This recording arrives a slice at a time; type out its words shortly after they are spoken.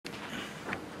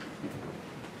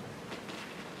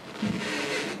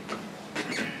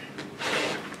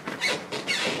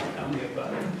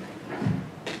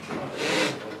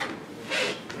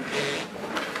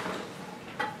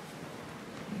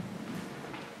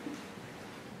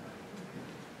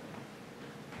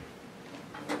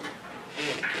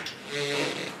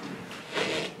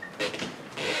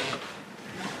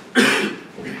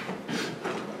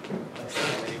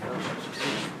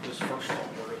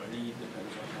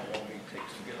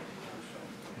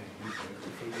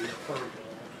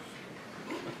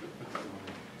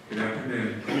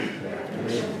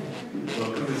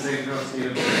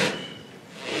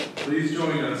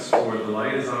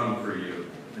light is on for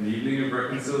you, an evening of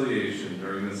reconciliation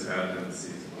during this Advent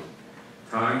season.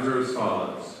 Times are as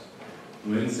follows.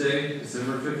 Wednesday,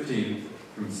 December 15th,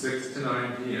 from 6 to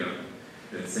 9 p.m.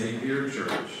 at St. Peter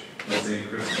Church and St.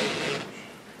 Christopher Church.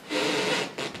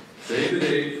 Save the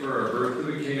date for our Birth of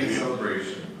the King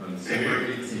celebration on December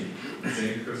 18th at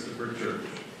St. Christopher Church.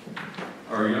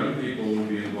 Our young people will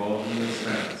be involved in this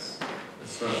Mass, a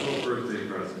special birthday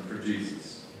present for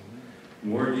Jesus.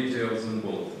 More details in the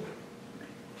bulletin.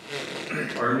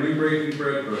 Our new Breaking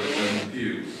Bread books are in the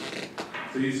pews.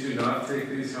 Please do not take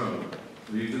these home.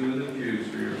 Leave them in the pews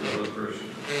for your fellow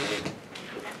parishioners.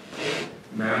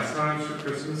 Mass times for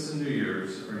Christmas and New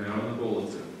Year's are now in the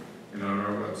bulletin and on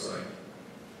our website.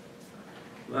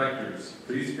 Lectors,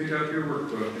 please pick up your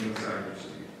workbook in the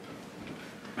sacristy.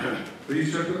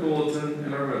 Please check the bulletin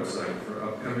and our website for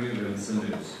upcoming events and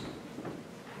news.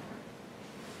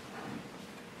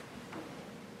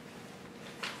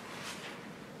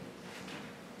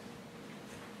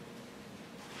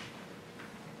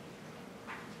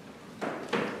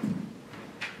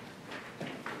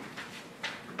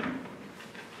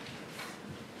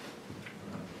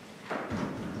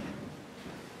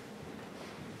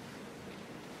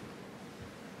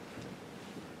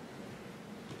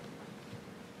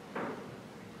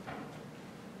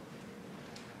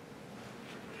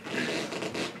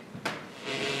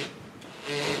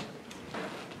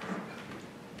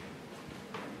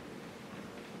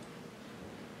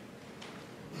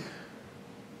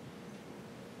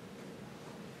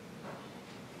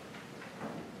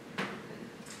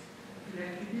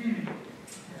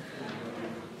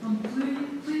 I'm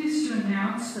pleased to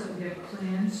announce that we have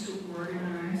plans to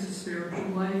organize a spiritual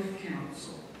life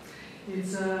council.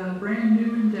 It's a brand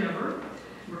new endeavor.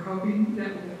 We're hoping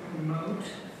that will promote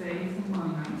faith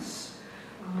among us,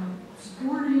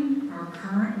 supporting our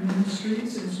current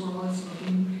ministries as well as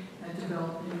looking at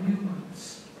developing new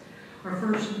ones. Our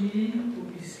first meeting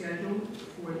will be scheduled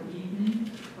for the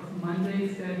evening of Monday,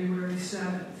 February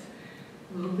 7th.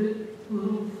 A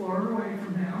little far away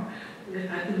from now,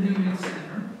 at the Newman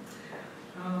Center.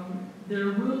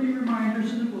 There will be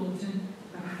reminders in the bulletin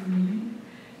about the meeting,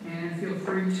 and feel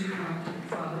free to contact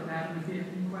Father Adam if you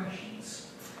have any questions.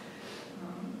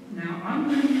 Now, I'm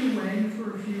going to be away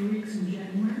for a few weeks in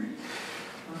January,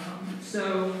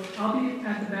 so I'll be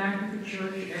at the back of the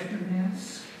church after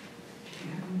Mass if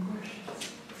you have any questions.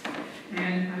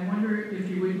 And I wonder if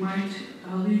you would mind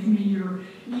leave me your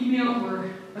email or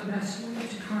a best way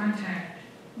to contact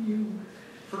you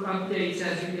for updates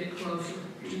as we get closer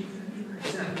to February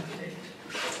 7th date.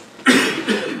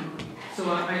 So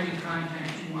I can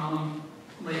contact you while I'm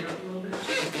laid up a little bit.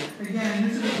 Again,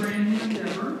 this is a brand new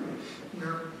endeavor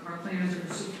where our plans are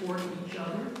to support each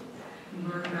other and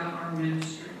learn about our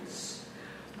ministries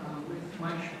with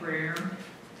much prayer,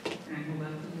 and we'll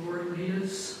let the Lord lead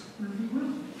us where He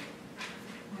will.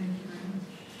 Thank you very much.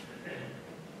 And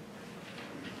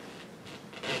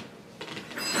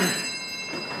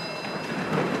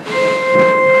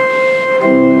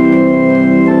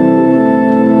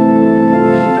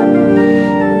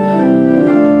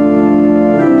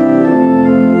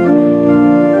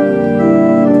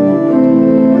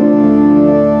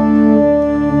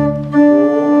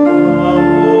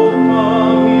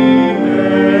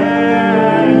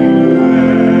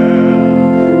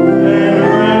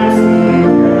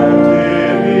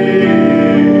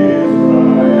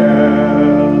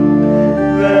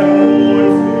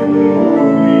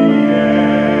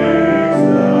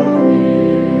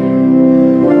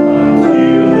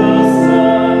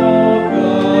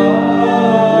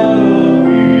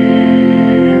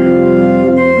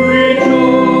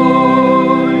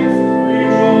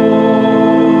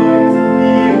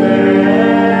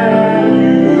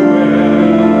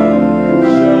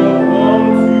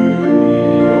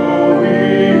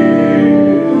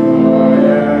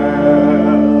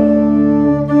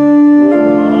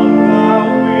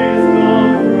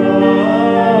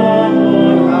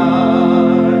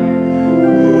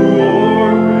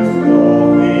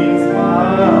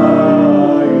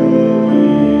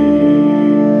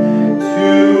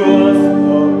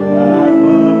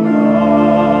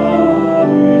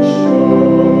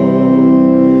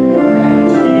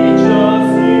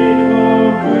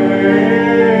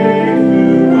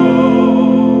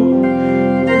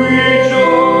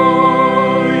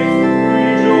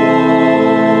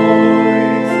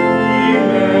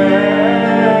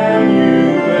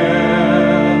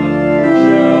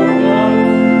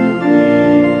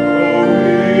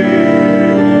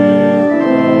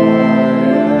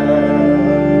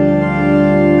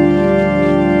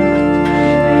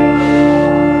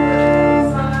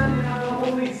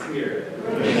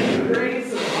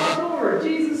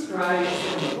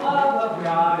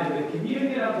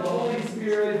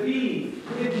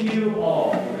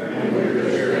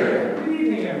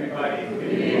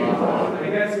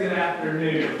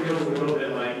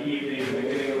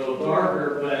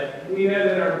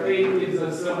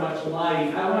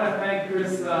to thank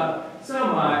Krista so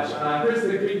much.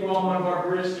 Krista Creekball, one of our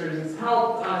parishioners, has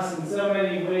helped us in so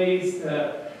many ways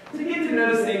to get to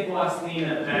know St.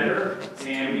 Faustina better.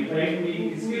 And we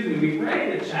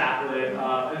prayed the chaplet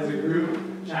as a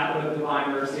group, Chaplet of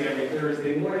Divine Mercy, every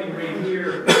Thursday morning right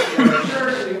here in our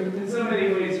church. And in so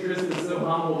many ways, Krista's so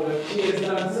humble, but she has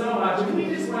done so much. And we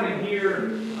just want to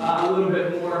hear a little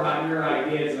bit more about your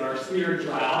ideas and our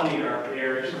spirituality in our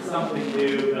parish. It's something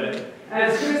new, but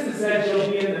as Krista said,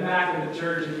 she'll be in the back of the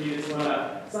church if you just want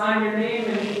to sign your name,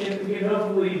 and we can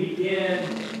hopefully begin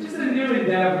just a new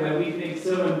endeavor that we think is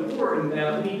so important,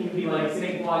 that we can be like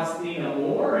St. Faustina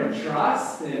more and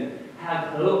trust and have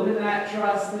hope in that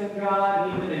trust in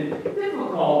God, even in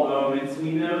difficult moments.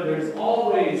 We know there's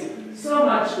always so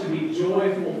much to be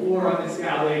joyful for on this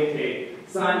Gaudete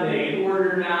Sunday, in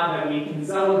order now that we can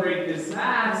celebrate this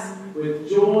Mass with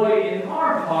joy in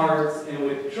our hearts and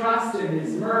with trust in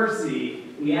His mercy.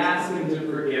 We ask Him to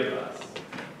forgive us.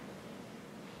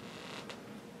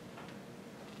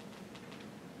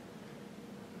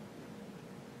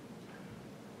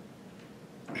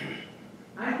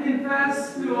 I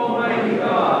confess to Almighty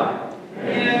God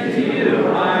and to you,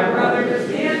 my brothers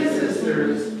and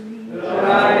sisters, that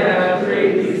I have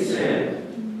greatly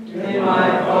sinned in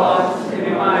my thoughts and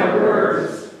in my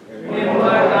words, in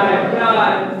what I have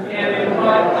done and in what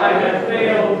I have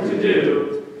failed to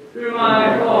do, through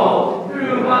my fault,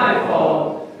 through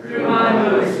my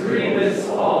most grievous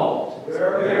fault.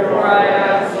 Therefore I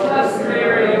ask Blessed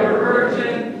Mary, our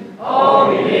Virgin,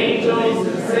 all the angels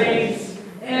and saints,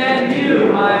 and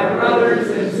you, my brothers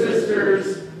and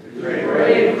sisters, to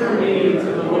pray for me to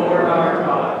the Lord our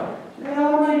God. May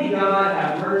Almighty God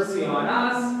have mercy on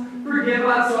us, forgive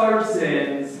us our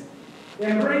sins,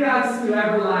 and bring us to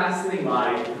everlasting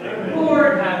life. Amen.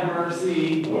 Lord, have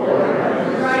mercy. Lord, have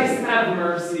mercy. Christ, have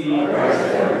mercy.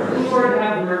 Christ, have mercy. Lord,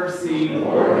 have mercy.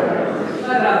 Lord, have mercy.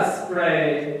 Let us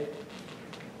pray.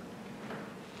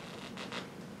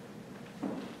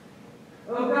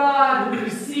 O God, who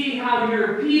see how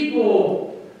your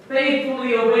people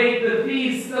faithfully await the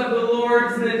feast of the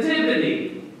Lord's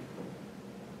Nativity,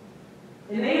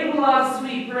 enable us,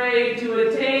 we pray, to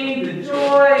attain the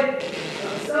joy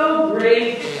of so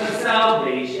great a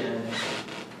salvation,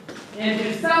 and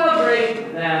to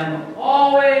celebrate them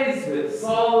always with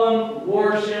solemn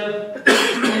worship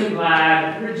and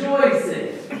glad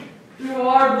rejoicing. Through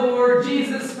our Lord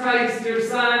Jesus Christ, your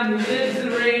Son, who lives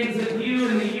and reigns with you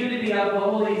in the unity of the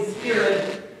Holy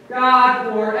Spirit,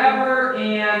 God, forever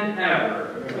and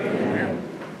ever. Amen.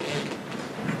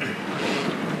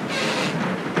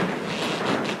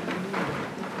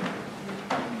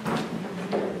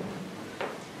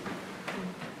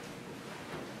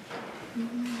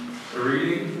 A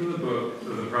reading from the book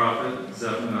of the prophet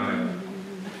Zephaniah.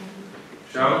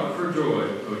 Shout for joy,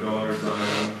 O daughter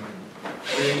Zion.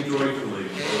 Sing joyfully,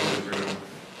 O Israel.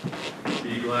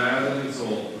 Be glad and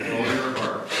exult with all your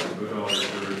heart, O daughter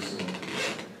Jerusalem.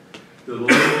 The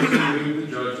Lord has removed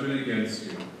the judgment against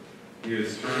you. He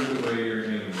has turned away your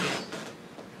enemies.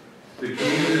 The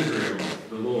King of Israel,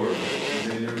 the Lord, is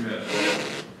in your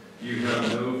midst. You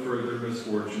have no further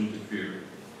misfortune to fear.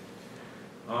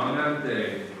 On that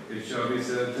day it shall be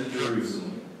said to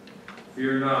Jerusalem,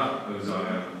 fear not, O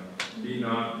Zion, be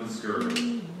not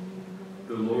discouraged.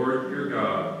 The Lord your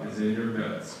God is in your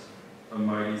midst, a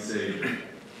mighty Savior.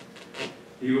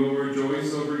 He will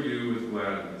rejoice over you with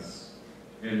gladness,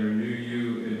 and renew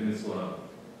you in his love.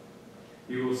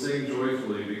 He will sing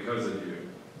joyfully because of you,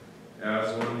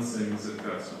 as one sings at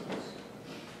festivals.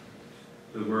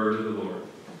 The word of the Lord.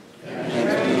 Thanks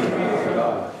be to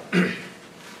God.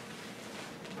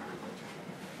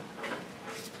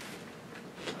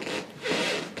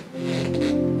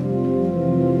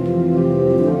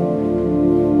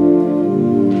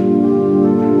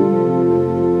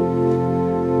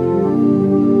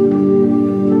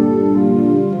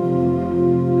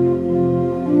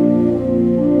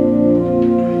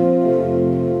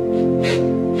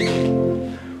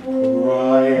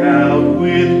 Cry out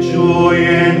with joy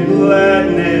and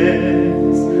gladness.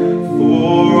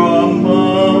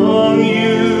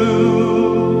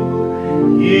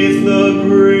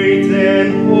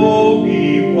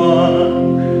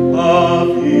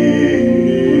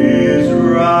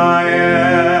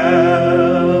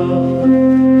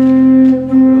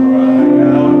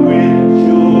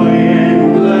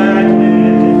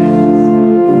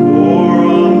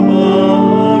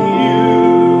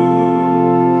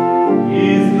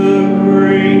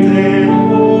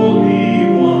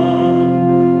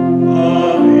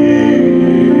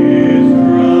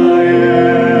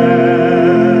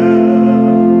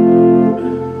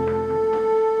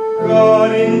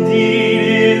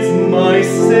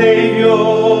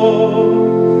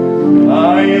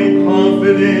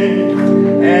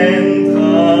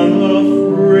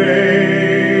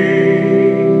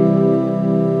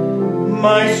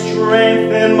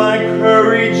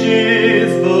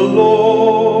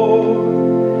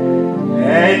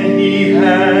 he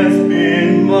has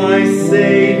been my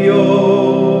Savior.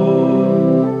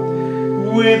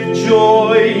 With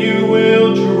joy you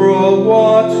will draw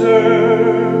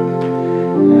water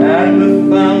at the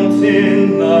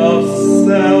fountain of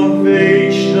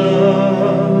salvation.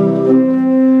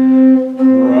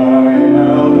 Cry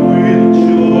out with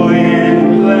joy and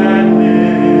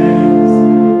gladness,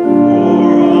 for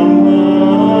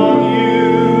among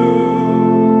you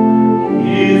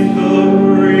is the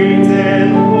great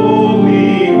and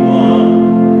holy one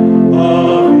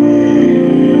of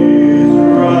Israel.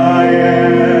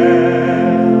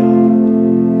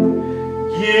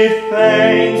 Give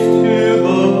thanks to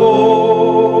the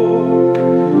Lord,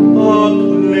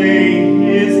 acclaim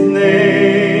his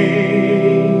name.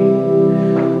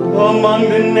 Among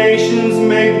the nations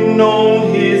make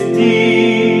known his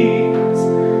deeds,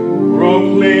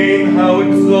 proclaim how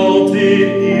exalted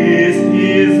is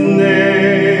his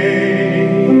name.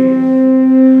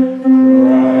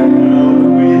 Cry out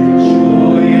with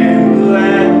joy and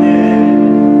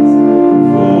gladness,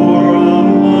 for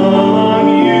among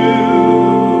you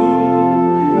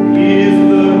is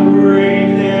the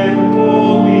great and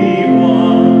holy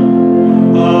one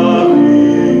of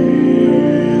Israel.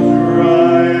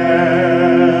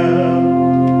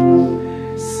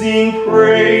 Sing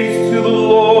praise to the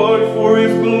Lord for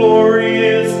his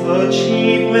glorious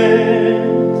achievement.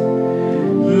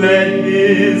 Let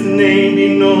his name be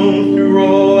known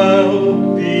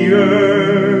throughout the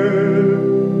earth.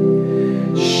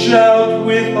 Shout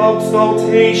with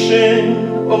exultation,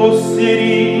 O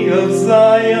city of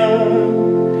Zion,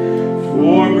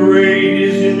 for great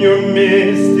is in your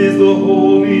midst is the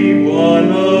Holy One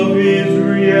of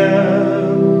Israel.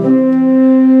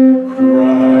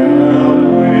 Cry out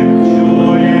with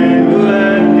joy and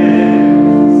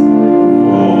gladness,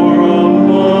 for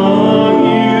among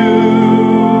you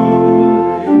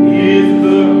is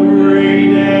the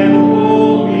great and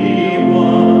holy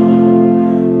one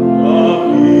of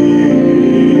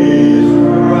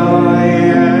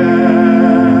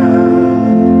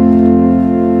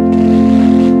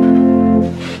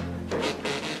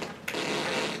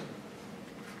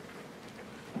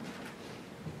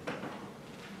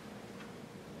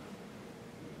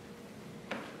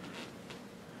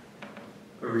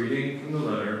A reading from the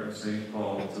letter of St.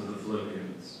 Paul to the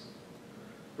Philippians.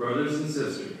 Brothers and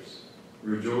sisters,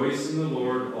 rejoice in the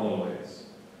Lord always.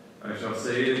 I shall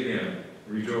say it again,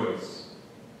 rejoice.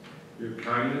 Your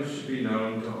kindness should be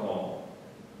known to all.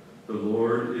 The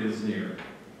Lord is near.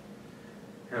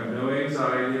 Have no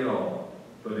anxiety at all,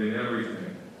 but in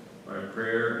everything, by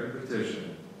prayer and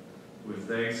petition, with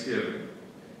thanksgiving,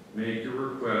 make your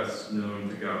requests known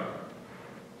to God.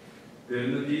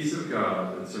 Then the peace of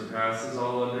God that surpasses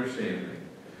all understanding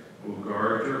will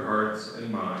guard your hearts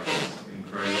and minds in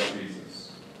Christ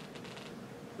Jesus.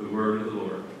 The word of the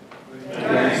Lord.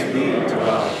 Thanks be to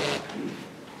God.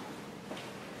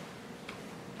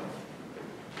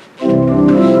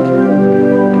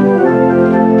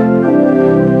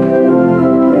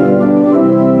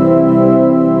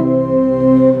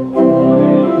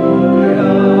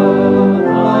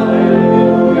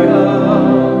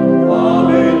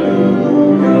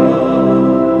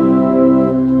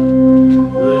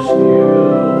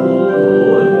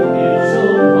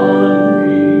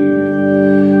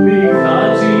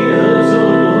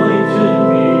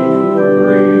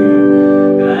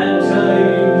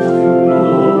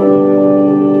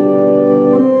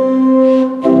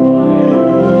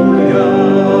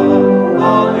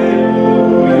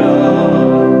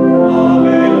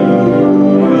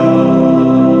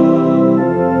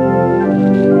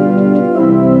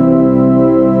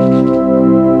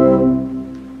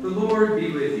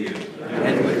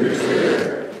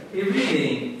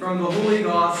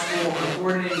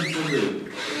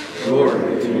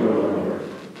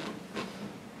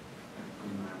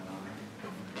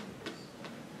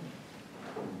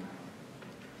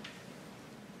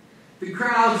 The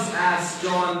crowds asked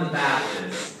John the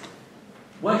Baptist,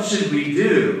 "What should we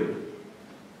do?"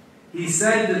 He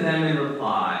said to them in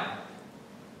reply,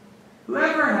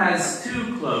 "Whoever has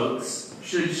 2 cloaks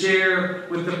should share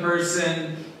with the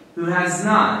person who has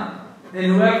none,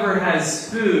 and whoever has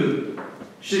food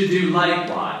should do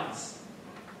likewise."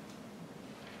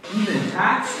 Even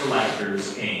tax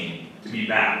collectors came to be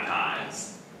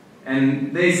baptized,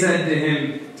 and they said to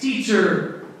him,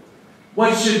 "Teacher,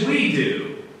 what should we do?"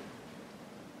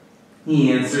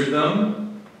 He answered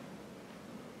them,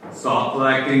 "Stop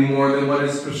collecting more than what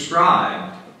is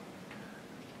prescribed."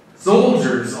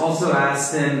 Soldiers also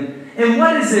asked him, "And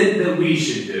what is it that we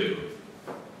should do?"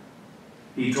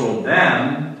 He told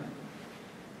them,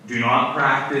 "Do not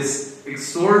practice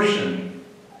extortion,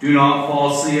 Do not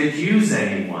falsely accuse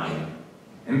anyone,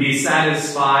 and be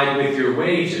satisfied with your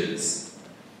wages.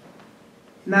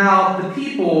 Now the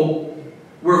people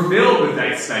were filled with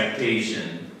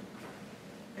expectation,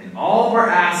 and all were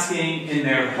asking in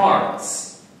their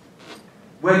hearts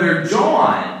whether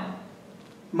John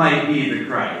might be the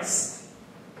Christ.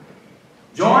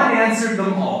 John answered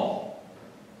them all,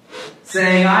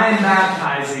 saying, I am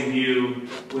baptizing you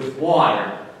with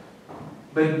water,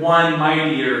 but one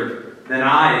mightier than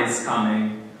I is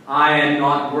coming. I am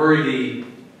not worthy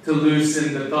to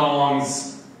loosen the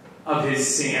thongs of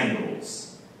his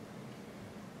sandals.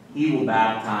 He will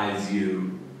baptize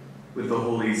you with the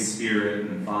Holy Spirit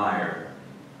and fire.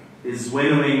 His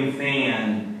winnowing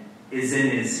fan is in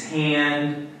his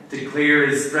hand to clear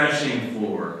his threshing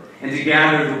floor and to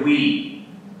gather the wheat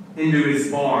into his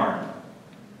barn.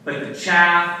 But the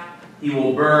chaff he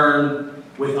will burn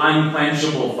with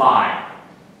unquenchable fire.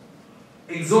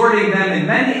 Exhorting them in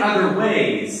many other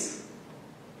ways,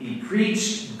 he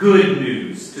preached good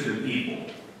news to the people.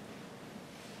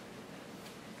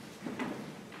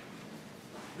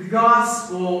 The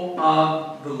Gospel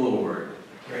of the Lord.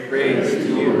 Praise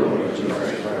to you, Lord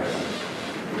Jesus Christ.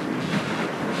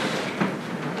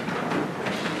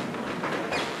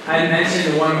 I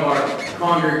mentioned in one of our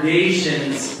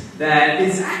congregations that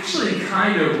it's actually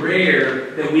kind of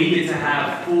rare that we get to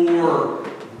have 4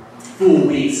 full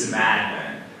weeks of Advent.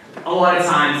 A lot of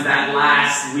times that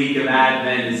last week of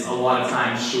Advent is a lot of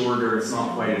times shorter, it's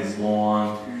not quite as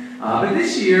long. But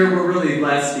this year we're really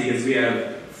blessed because we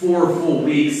have 4 full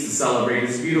weeks to celebrate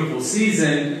this beautiful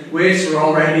season, which we're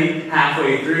already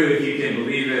halfway through, if you can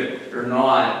believe it or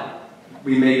not.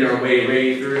 We make our way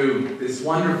right through this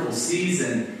wonderful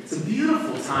season. It's a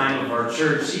beautiful time of our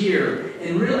church year,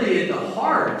 and really at the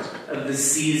heart of the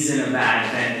season of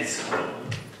Advent is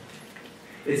hope.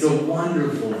 It's a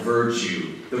wonderful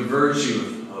virtue, the virtue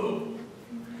of hope.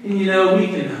 And you know, we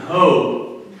can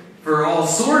hope for all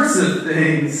sorts of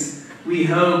things. We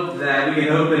hope that we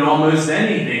can hope in almost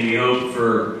anything. We hope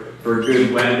for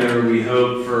good weather. We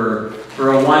hope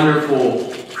for a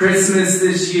wonderful Christmas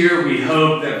this year. We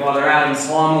hope that Father Adam's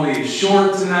homily is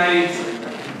short tonight.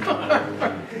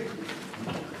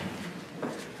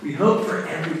 We hope for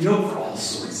all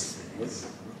sorts of things.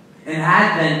 And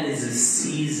Advent is a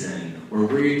season where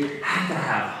we have to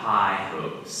have high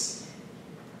hopes.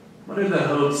 What are the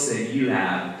hopes that you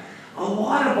have? A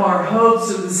lot of our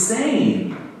hopes are the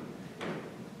same.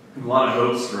 A lot of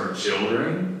hopes for our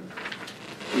children.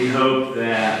 We hope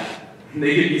that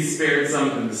they can be spared some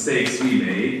of the mistakes we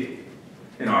made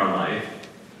in our life.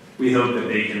 We hope that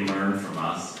they can learn from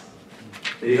us.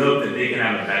 We hope that they can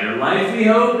have a better life. We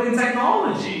hope in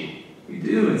technology. We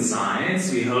do in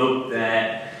science. We hope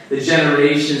that the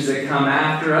generations that come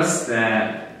after us,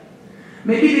 that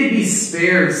maybe they'd be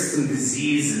spared some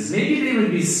diseases. Maybe they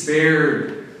would be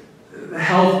spared the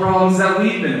health problems that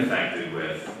we've been affected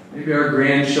with. Maybe our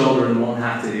grandchildren won't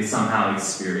have to somehow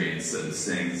experience those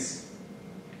things.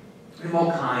 We have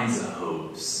all kinds of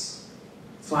hopes.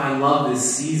 That's why I love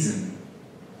this season.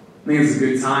 I think it's a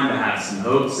good time to have some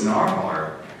hopes in our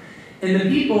heart. And the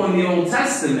people in the Old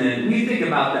Testament, we think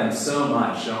about them so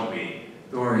much, don't we?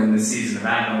 During the season of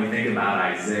Advent, we think about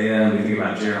Isaiah, we think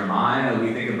about Jeremiah,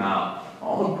 we think about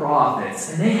all the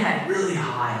prophets, and they had really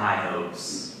high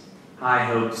hopes. High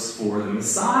hopes for the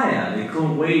Messiah. They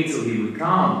couldn't wait till he would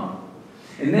come.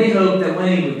 And they hoped that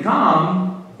when he would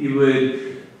come, he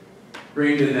would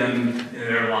bring to them in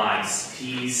their lives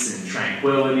peace and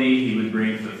tranquility. He would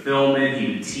bring fulfillment.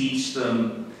 He would teach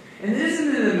them. And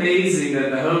isn't it amazing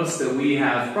that the hopes that we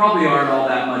have probably aren't all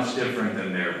that much different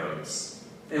than their hopes?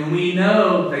 And we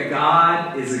know that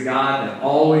God is a God that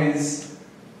always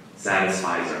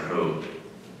satisfies our hope.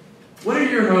 What are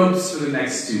your hopes for the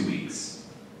next 2 weeks?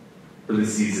 For the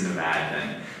season of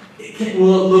Advent?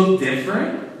 Will it look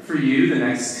different for you the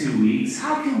next 2 weeks?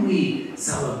 How can we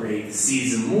celebrate the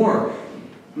season more?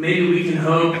 Maybe we can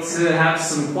hope to have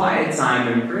some quiet time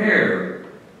in prayer.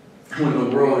 When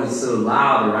the world is so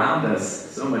loud around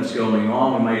us, so much going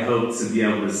on, we might hope to be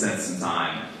able to set some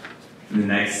time in the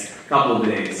next couple of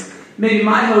days. Maybe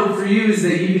my hope for you is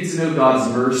that you get to know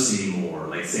God's mercy more,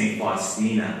 like St.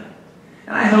 Faustina.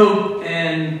 And I hope,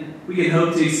 and we can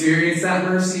hope to experience that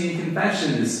mercy in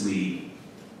confession this week.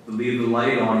 The Leave the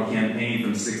Light On campaign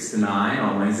from 6 to 9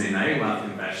 on Wednesday night. We'll have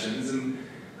confessions, and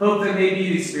hope that maybe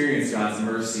you'd experience God's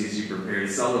mercy as you prepare to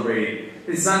celebrate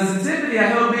His Son's nativity. I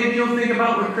hope maybe you'll think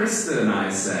about what Krista and I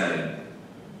said.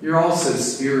 You're also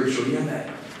spiritual. You have that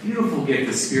beautiful gift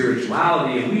of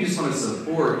spirituality, and we just want to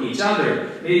support each other.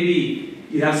 Maybe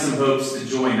you have some hopes to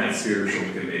join that spiritual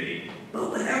committee. But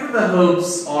whatever the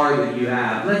hopes are that you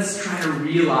have, let's try to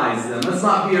realize them. Let's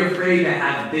not be afraid to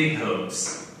have big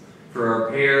hopes for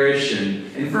our parish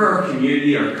and for our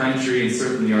community, our country, and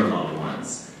certainly our loved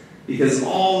ones. Because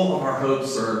all of our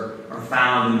hopes are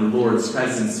found in the Lord's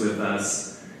presence with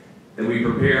us, that we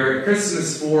prepare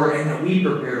Christmas for and that we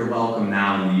prepare to welcome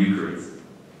now in the Eucharist.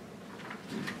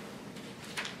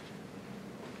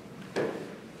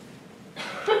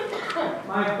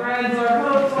 My friends, our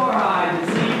hopes are high this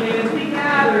evening as we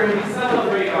gather and we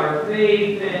celebrate our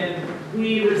faith and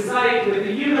we recite with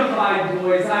a unified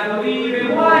voice, I believe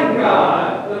in one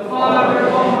God, the Father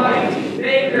Almighty,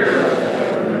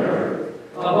 maker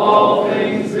of all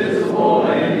things visible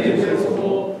and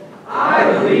invisible.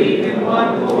 I believe in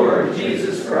one Lord,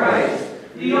 Jesus Christ,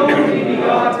 the only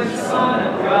begotten Son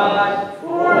of God,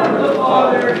 born of the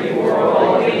Father before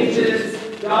all ages,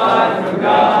 God from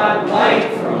God,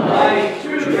 light from light,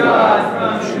 true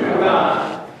God from true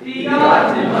God,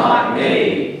 begotten and not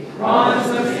made,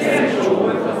 consubstantial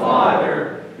with the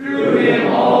Father. Through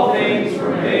him all things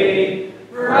were made.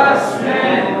 For us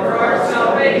men and for our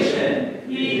salvation,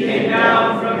 he came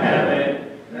down from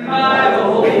heaven, and by the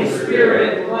Holy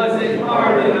Spirit was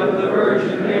incarnate of the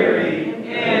Virgin Mary,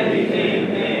 and became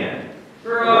man.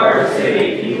 For our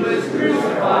sake he was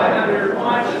crucified under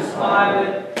Pontius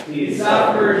Pilate. He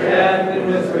suffered death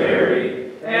and was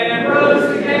buried, and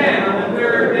rose again on the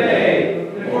third day,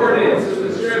 in accordance with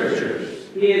the Scriptures.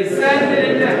 He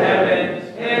ascended into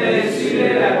heaven, and is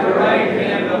seated at the right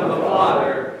hand of the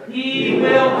Father. He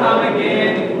will come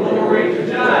again in glory to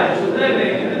judge the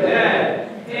living and the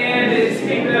dead, and his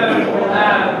kingdom will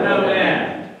have no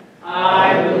end.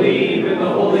 I believe in the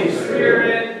Holy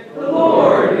Spirit, the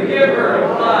Lord, the giver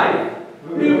of life,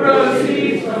 who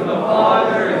proceeds from the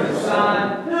Father and the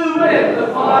Son, who with the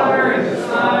Father and the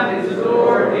Son is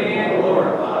adored and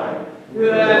glorified, who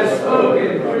has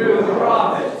spoken through the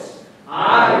prophets.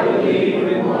 I believe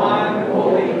in one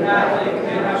holy Catholic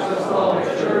and Apostolic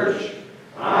Church.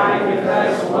 I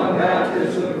confess one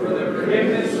baptism for the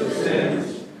forgiveness of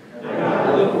sins, and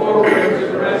I look forward to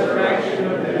the resurrection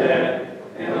of the dead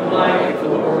and the life of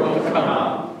the world to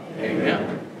come.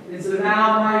 Amen. And so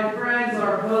now, my friends,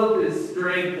 our hope is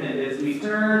strengthened as we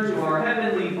turn to our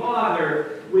Heavenly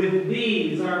Father with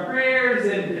these, our prayers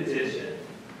and petitions.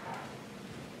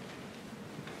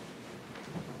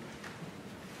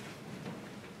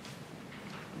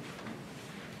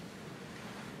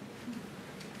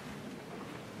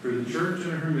 For the Church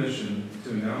and her mission to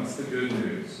announce the good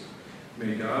news,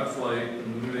 may God's light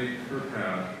illuminate her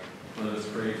path. Let us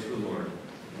pray to the Lord.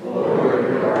 Lord,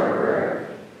 hear our prayer.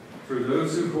 For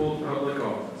those who hold public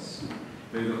office,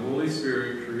 may the Holy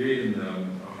Spirit create in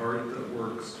them a heart that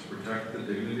works to protect the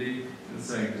dignity and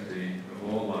sanctity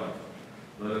of all life.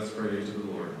 Let us pray to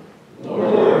the Lord.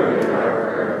 Lord, hear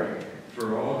our prayer.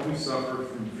 For all who suffer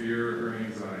from fear or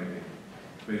anxiety,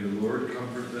 may the Lord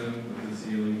comfort them with his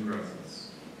healing presence.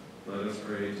 Let us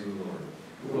pray to the Lord.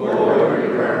 Lord,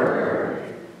 hear our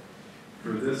prayer.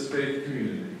 For this faith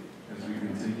community, as we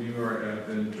continue our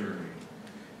Advent journey,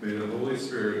 may the Holy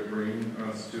Spirit bring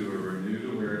us to a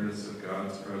renewed awareness of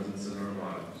God's presence in our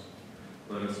lives.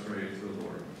 Let us pray to the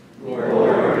Lord.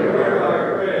 Lord, hear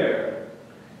our prayer.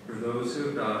 For those who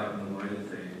have died in the light of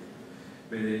faith,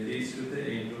 may they feast with the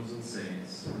angels and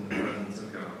saints in the presence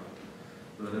of God.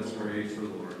 Let us pray to the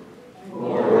Lord.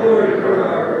 Lord, hear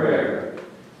our prayer.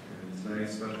 And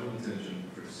tonight's special intention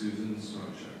for Susan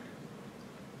Smochek.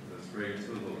 Let us pray to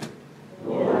the Lord.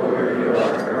 Lord, hear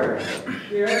our prayer.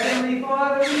 Dear Heavenly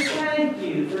Father, we thank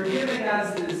you for giving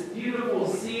us this beautiful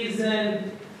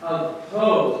season of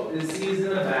hope, this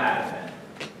season of Advent.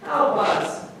 Help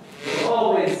us to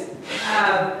always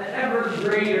have an ever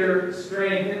greater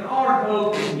strength in our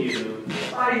hope in you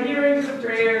by hearing the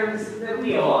prayers that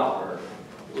we offer.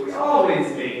 We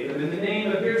always make them in the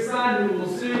name of your Son, who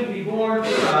will soon be born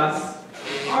for us,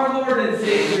 our Lord and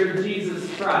Savior, Jesus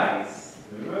Christ.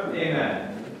 Amen. Amen.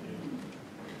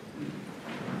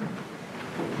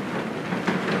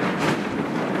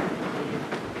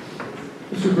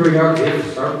 As we bring our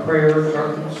gifts, our prayers,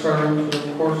 our concerns, and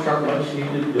of course our much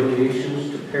needed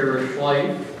donations to parish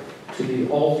life to the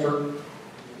altar,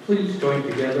 please join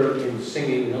together in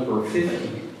singing number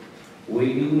 50,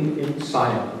 Waiting in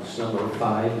Silence, number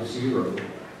 50.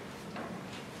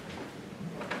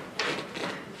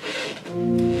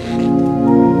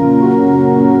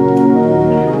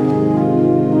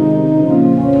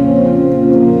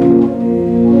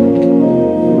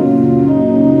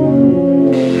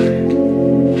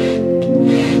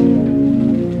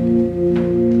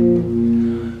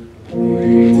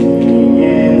 Waiting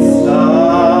in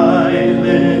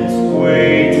silence,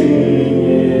 waiting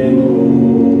in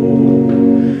hope.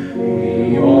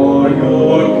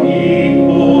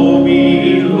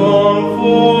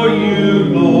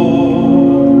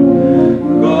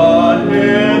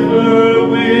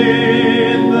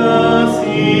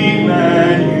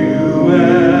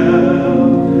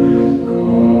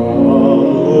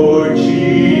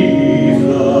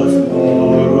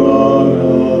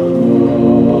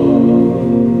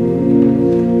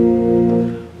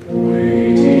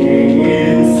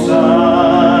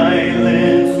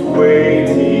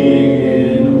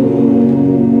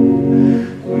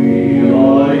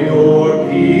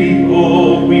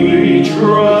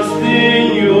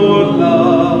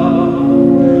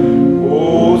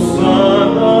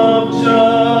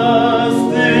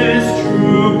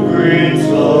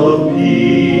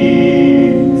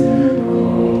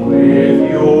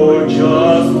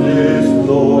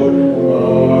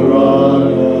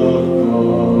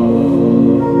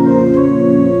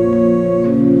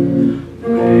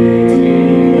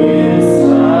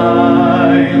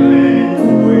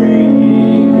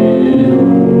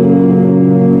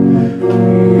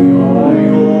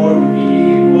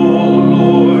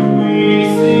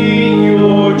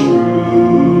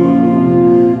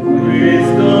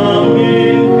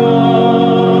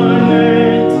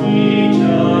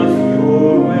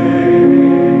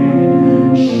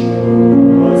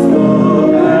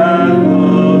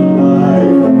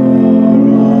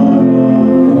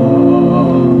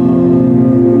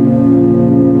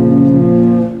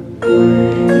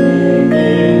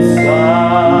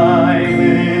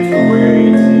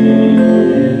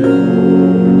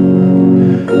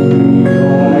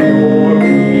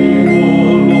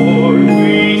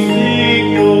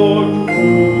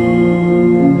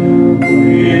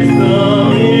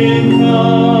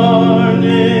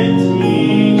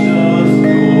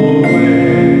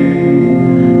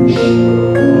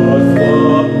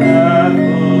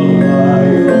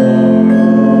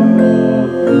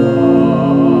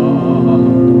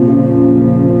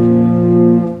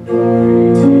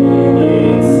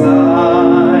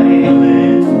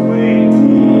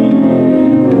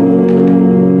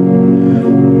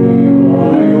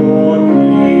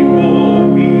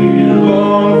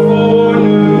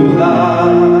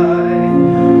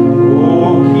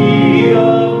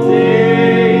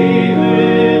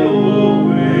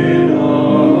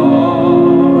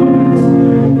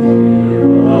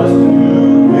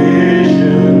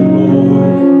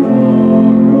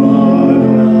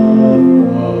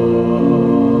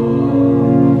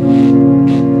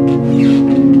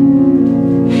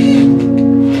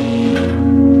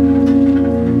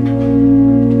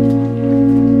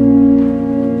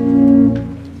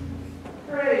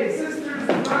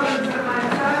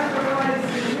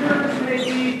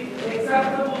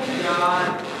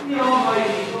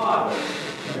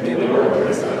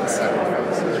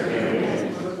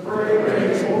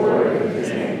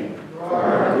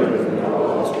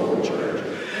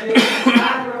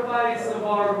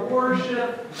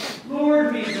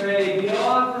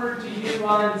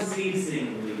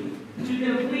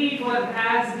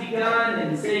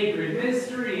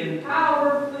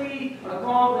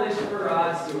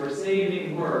 us your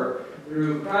saving work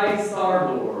through Christ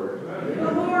our Lord.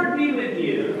 The Lord be with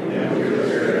you.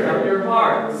 From your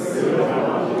hearts.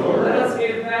 Let us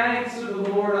give thanks to the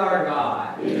Lord our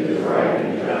God. It is right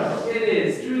and just. It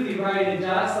is truly right and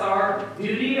just, our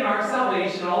duty and our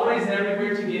salvation, always and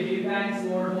everywhere to give you thanks,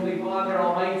 Lord, Holy Father,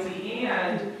 Almighty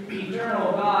and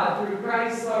eternal God, through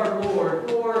Christ our Lord.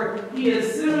 For he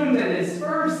assumed in his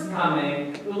first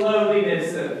coming the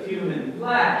lowliness of human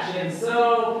flesh, and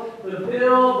so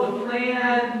fulfilled the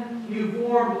plan you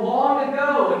formed long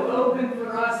ago and opened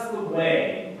for us the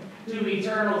way to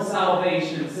eternal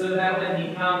salvation, so that when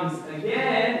he comes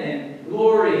again in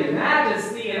glory and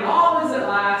majesty and all is at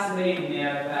last made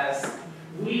manifest,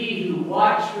 we who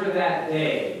watch for that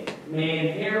day may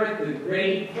inherit the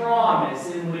great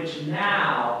promise in which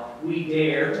now we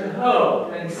dare to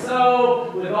hope. And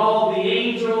so, with all the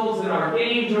angels and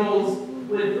archangels,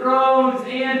 with thrones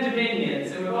and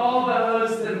dominions, and with all the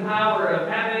host and power of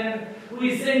heaven,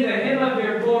 we sing the hymn of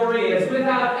your glory as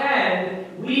without end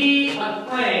we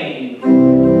acclaim.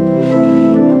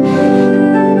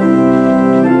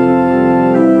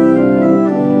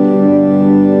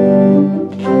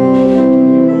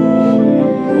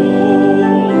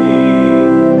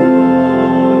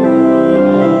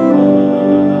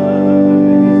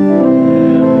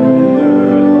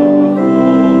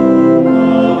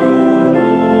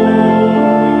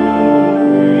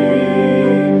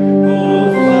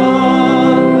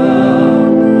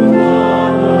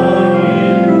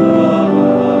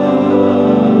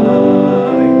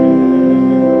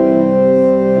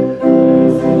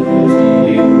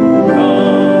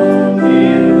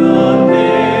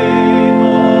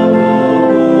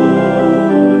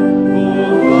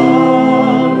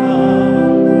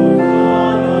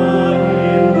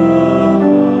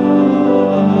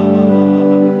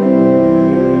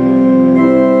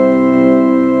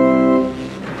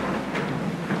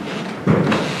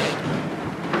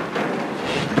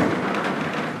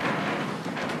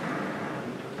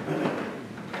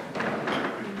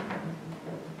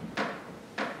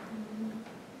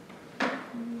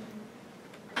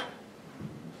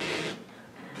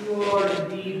 You are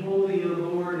indeed holy, O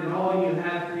Lord, and all you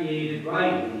have created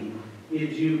rightly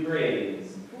gives you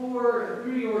praise. For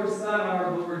through your Son,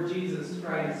 our Lord Jesus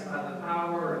Christ, by the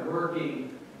power and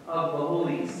working of the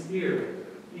Holy Spirit,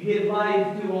 you give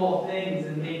life to all things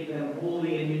and make them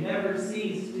holy, and you never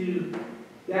cease to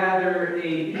gather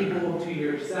a people to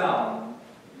yourself,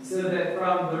 so that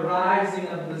from the rising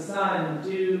of the sun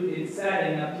to its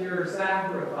setting a pure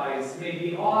sacrifice may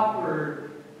be offered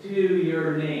to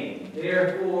your name.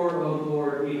 Therefore, O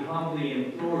Lord, we humbly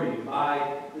implore you,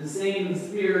 by the same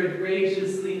Spirit,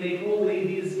 graciously make holy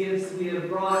these gifts we have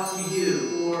brought to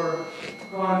you for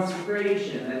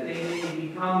consecration, that they may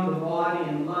become the body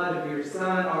and blood of your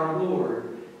Son, our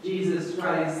Lord, Jesus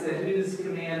Christ, at whose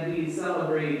command we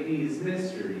celebrate these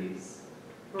mysteries.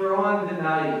 For on the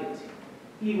night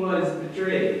he was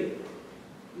betrayed,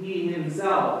 he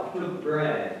himself took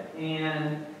bread,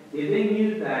 and giving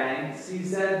you thanks, he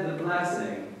said the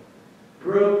blessing,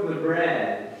 broke the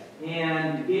bread,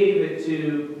 and gave it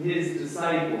to his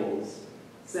disciples,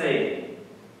 saying,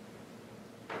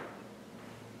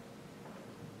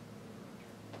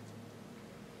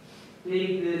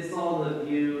 "Take this, all of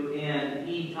you, and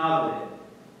eat of it.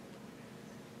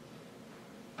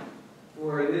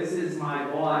 For this is my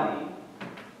body,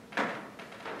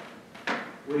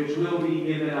 which will be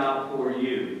given up for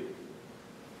you."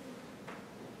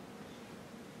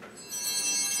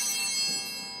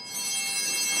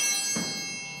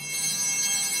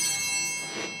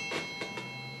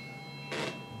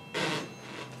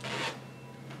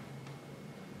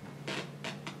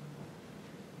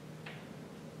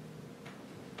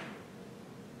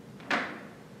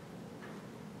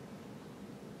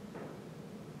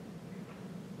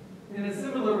 In a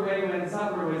similar way, when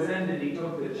supper was ended, he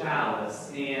took the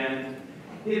chalice, and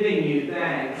giving you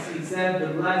thanks, he said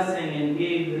the blessing and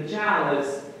gave the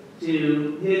chalice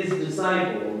to his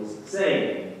disciples,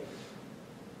 saying,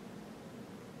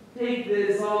 "Take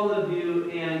this, all of you,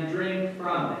 and drink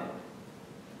from it.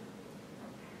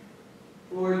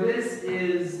 For this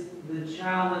is the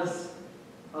chalice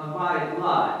of my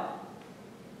blood,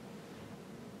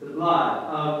 the blood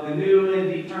of the new and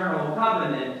eternal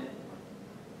covenant,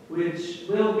 which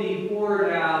will be poured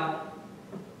out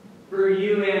for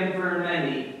you and for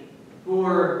many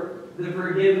for the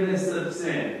forgiveness of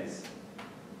sins.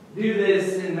 Do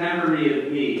this in memory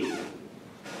of me."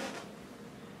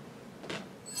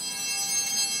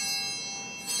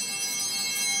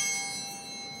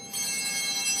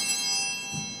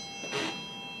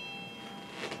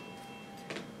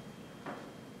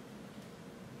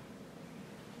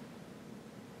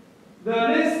 The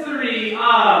mystery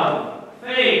of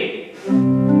faith.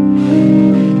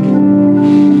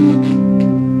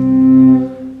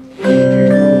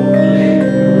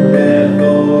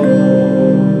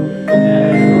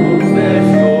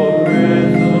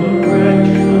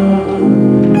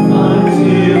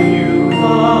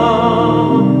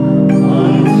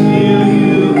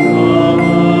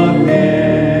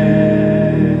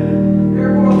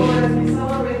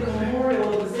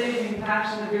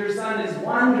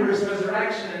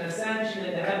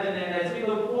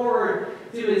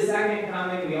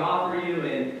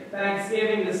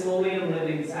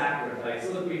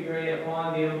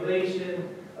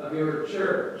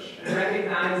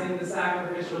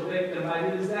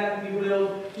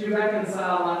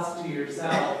 Reconcile us to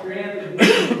yourself. Grant that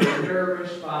we be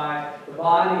nourished by the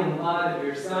body and blood of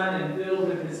your Son and filled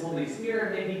with his Holy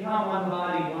Spirit may become one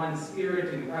body, one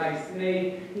spirit in Christ.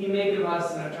 May he make of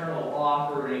us an eternal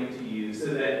offering to you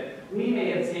so that we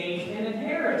may obtain an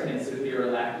inheritance with your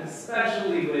elect,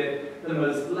 especially with the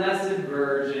most blessed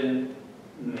Virgin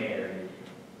Mary,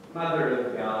 Mother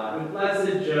of God, with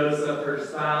blessed Joseph, her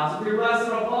spouse, with your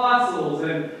blessed apostles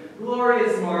and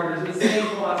glorious martyrs, with Saint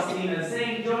Faustina,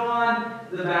 Saint John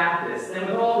the Baptist, and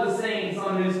with all the saints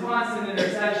on whose constant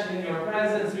intercession in your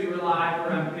presence we rely for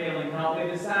unfailing help.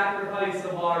 May the sacrifice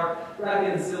of our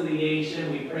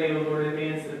reconciliation, we pray, O Lord,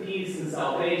 advance the peace and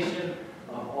salvation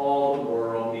of all the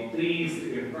world. Be pleased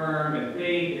to confirm in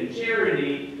faith and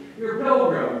charity your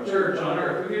pilgrim church on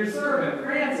earth, with your servant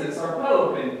Francis, our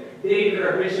Pope, and David,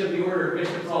 our Bishop, the order of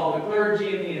bishops, all the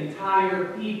clergy, and the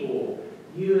entire people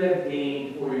you have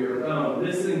gained for your own.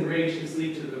 Listen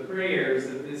graciously to the prayers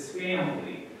of this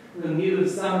family, whom you have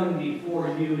summoned before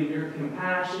you in your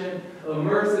compassion. O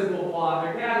merciful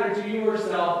Father, gather to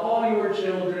yourself all your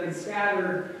children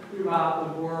scattered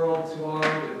throughout the world, to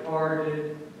our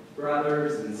departed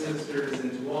brothers and sisters,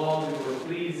 and to all who are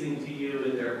pleasing to you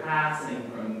in their passing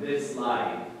from this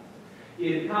life.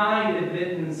 Give kind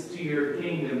admittance to your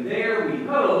kingdom. There we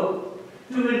hope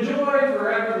to enjoy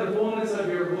forever the fullness of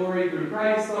your glory through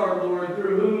Christ our Lord,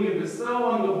 through whom you bestow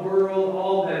on the world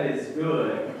all that is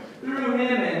good. Through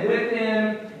him and with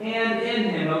him and in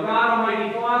him, O God,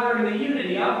 Almighty Father, in the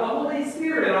unity of the Holy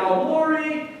Spirit, all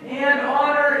glory and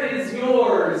honor is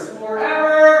yours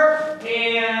forever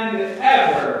and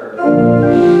ever.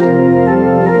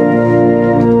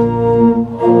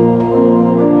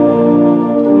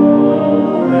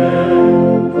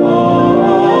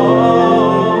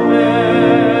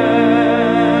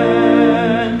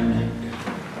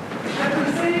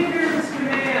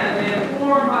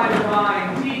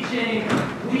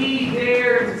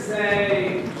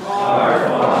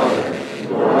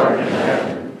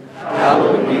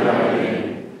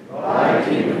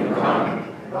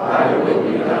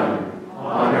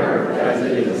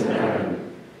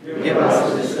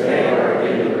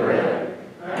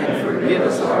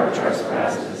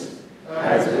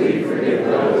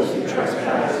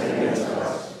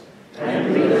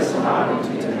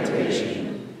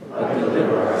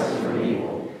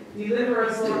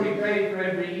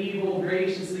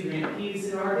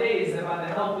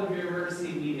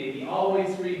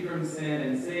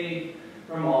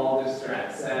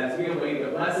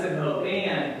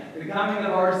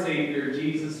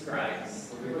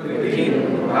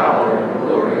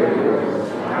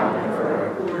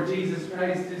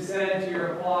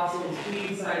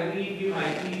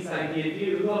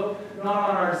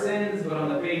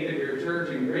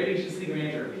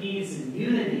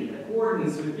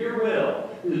 With your will,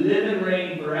 who live and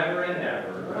reign forever and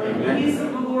ever. Amen. The peace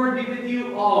of the Lord be with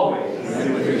you always.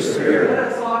 And with your spirit.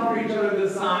 Let us offer each other the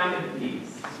sign of peace.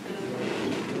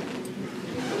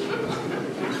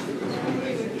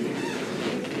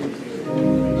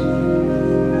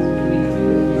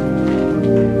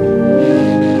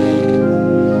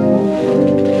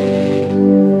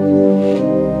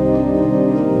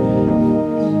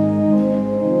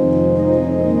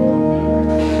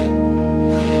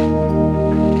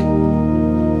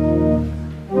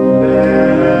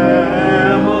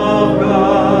 Lamb of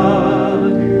God,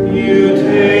 you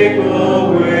take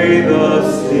away the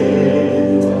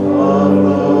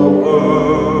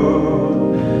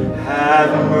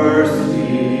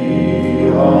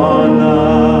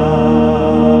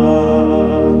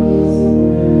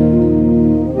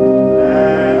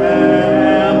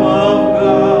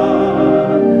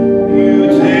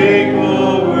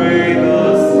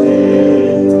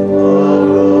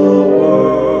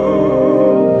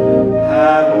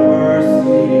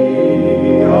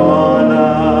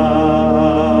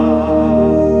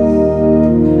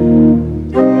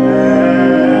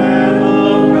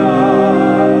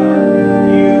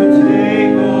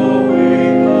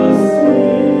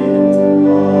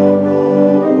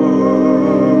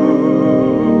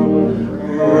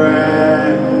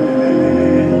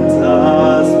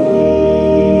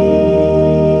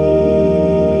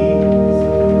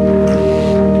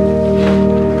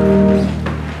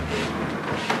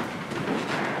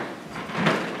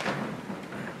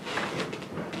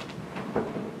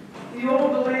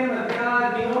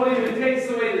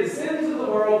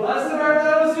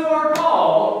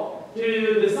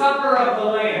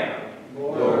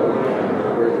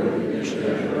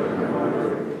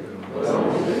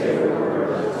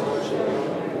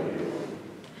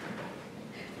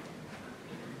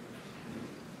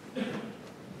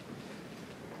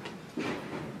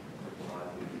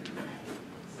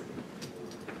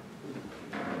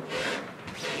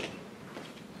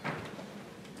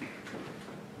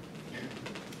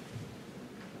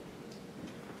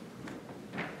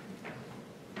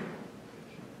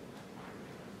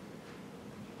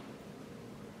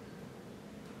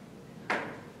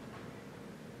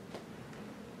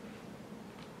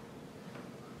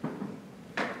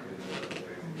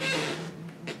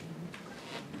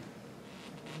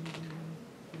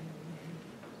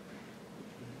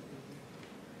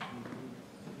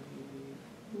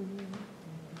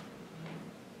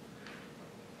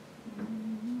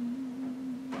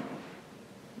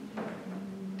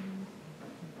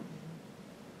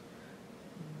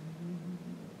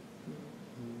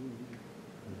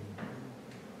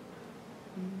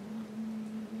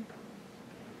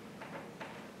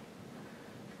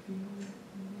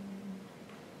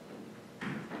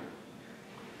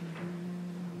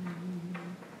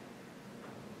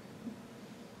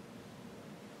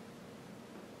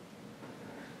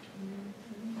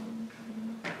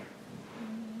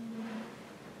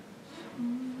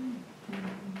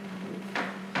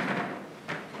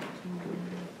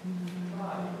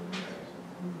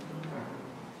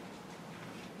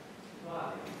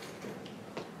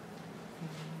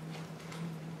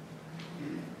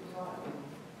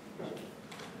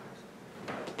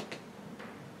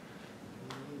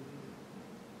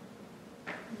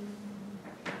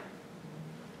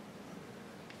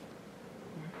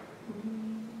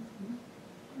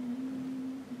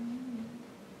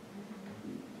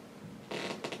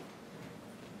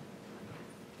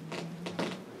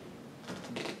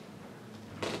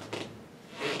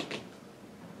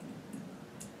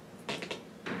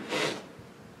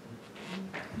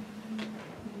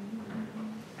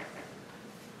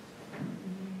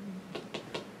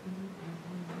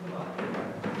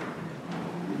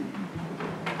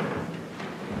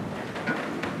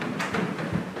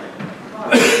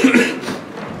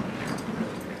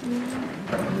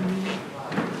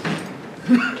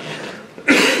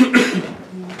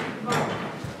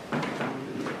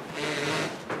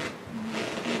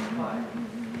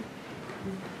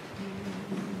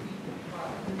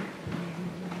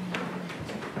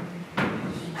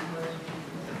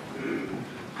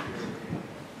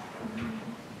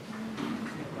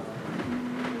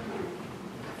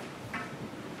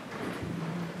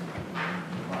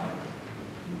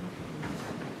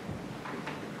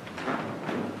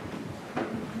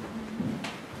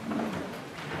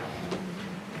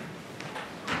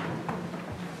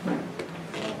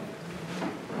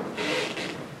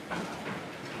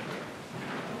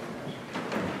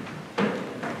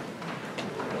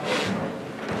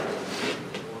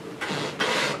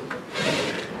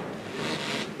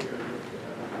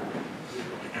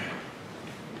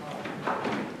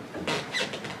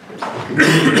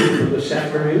for this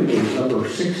afternoon is number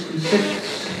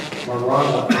 66.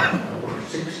 Maranatha, number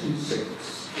 66.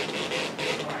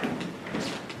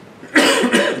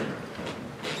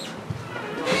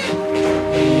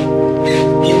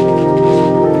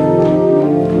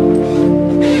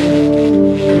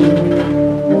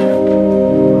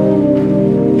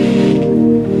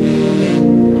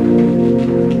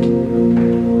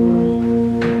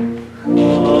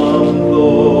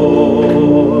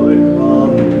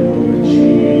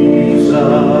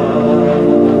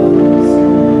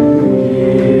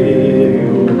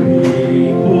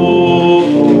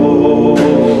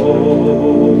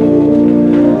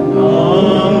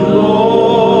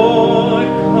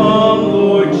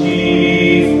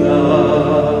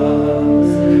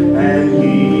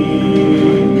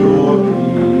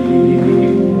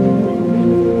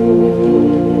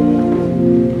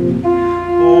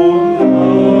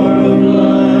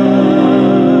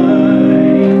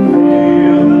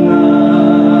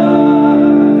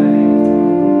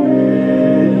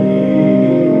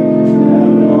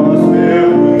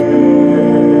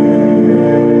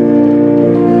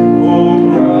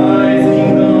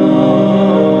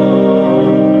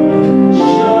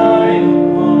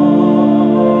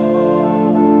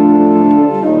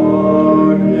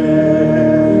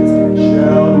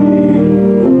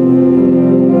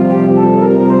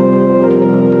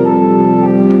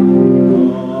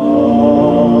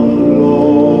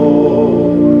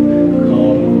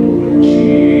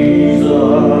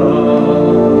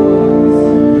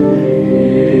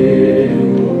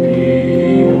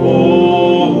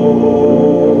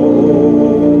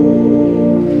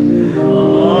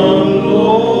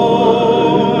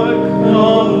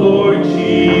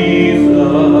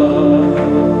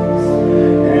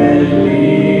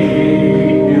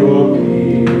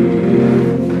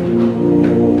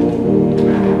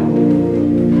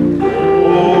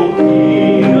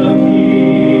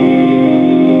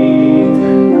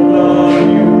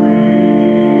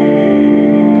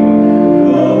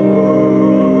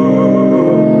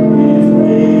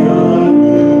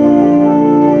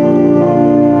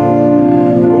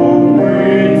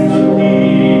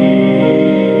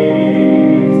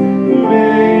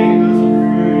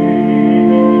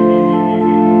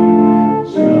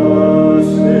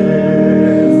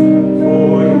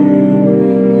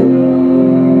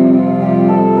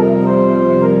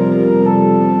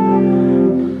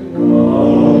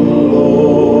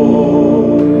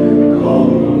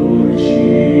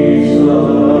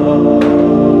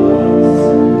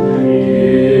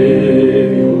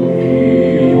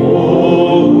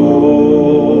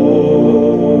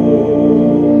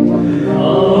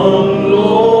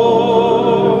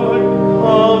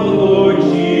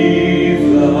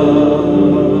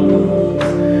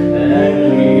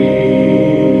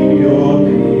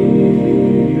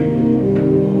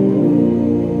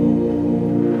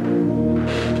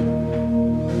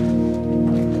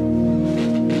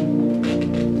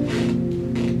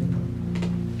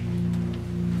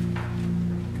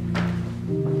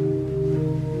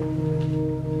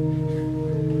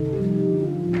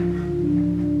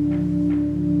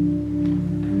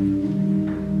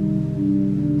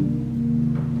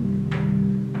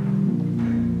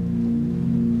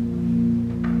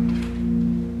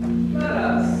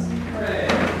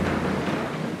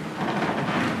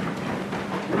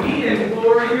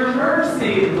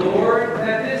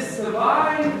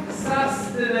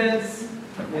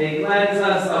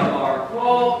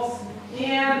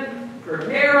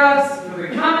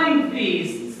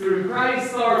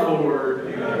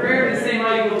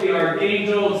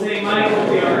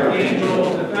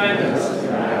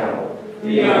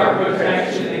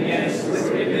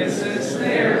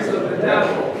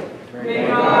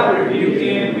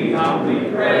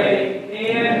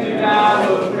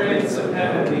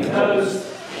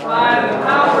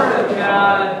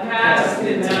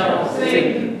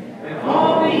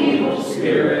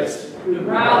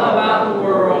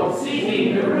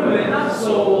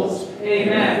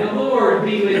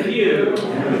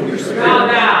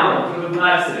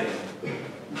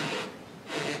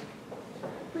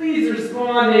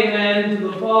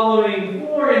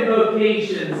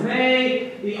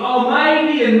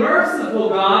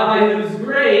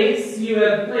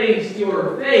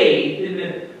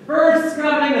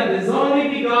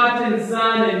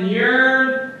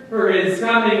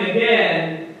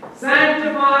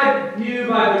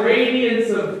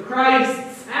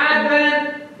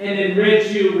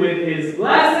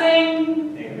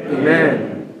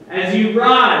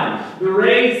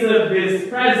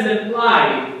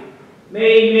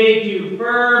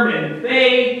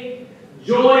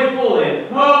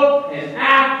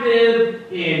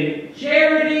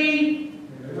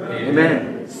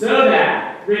 Amen. So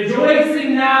that,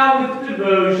 rejoicing now with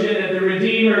devotion at the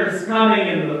Redeemer's coming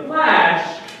in the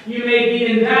flesh, you may be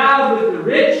endowed with the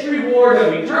rich reward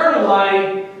of eternal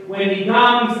life when he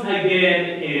comes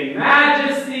again in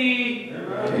majesty.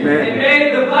 Amen. And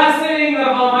may the blessing of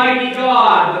Almighty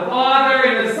God, the Father,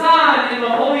 and the Son, and the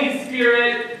Holy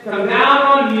Spirit come down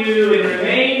on you and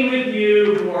remain with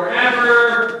you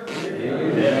forever.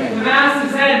 Amen. The Mass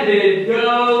is ended.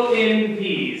 Go in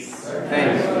peace.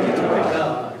 Thanks.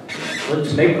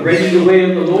 Let's make ready the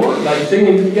way of the Lord by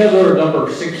singing together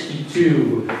number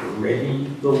 62, Ready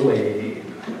the Way.